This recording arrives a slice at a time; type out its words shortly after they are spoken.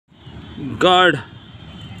God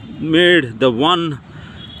made the one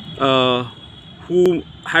who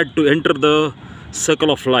had to enter the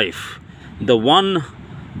circle of life. The one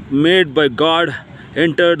made by God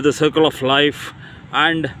entered the circle of life,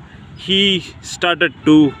 and he started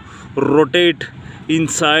to rotate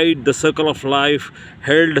inside the circle of life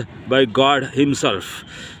held by God himself.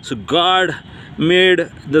 So God made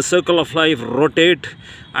the circle of life rotate,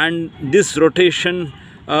 and this rotation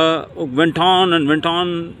went on and went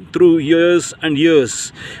on through years and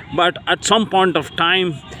years. But at some point of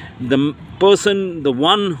time, the person, the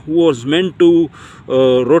one who was meant to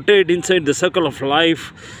rotate inside the circle of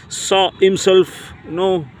life, saw himself,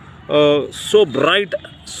 so bright,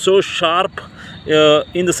 so sharp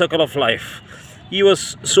in the circle of life. He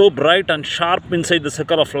was so bright and sharp inside the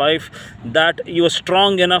circle of life that he was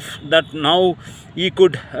strong enough that now he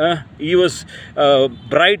was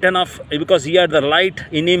bright enough because he had the light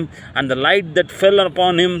in him, and the light that fell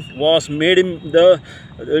upon him was made him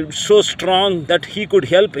so strong that he could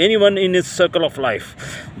help anyone in his circle of life.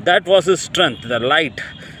 That was his strength, the light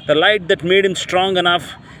that made him strong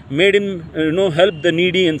enough, made him help the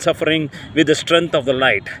needy and suffering with the strength of the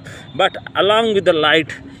light. But along with the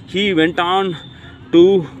light, he went on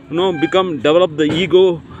to develop the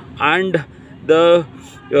ego, and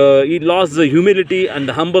he lost the humility and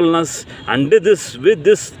the humbleness, and with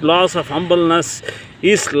this loss of humbleness,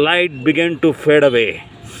 his light began to fade away.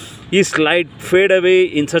 His light fade away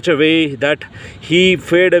in such a way that he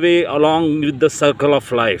fade away along with the circle of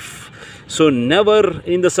life. So never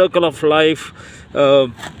in the circle of life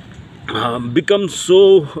become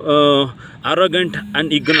so arrogant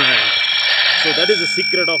and ignorant. So that is the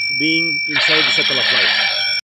secret of being inside the circle of life.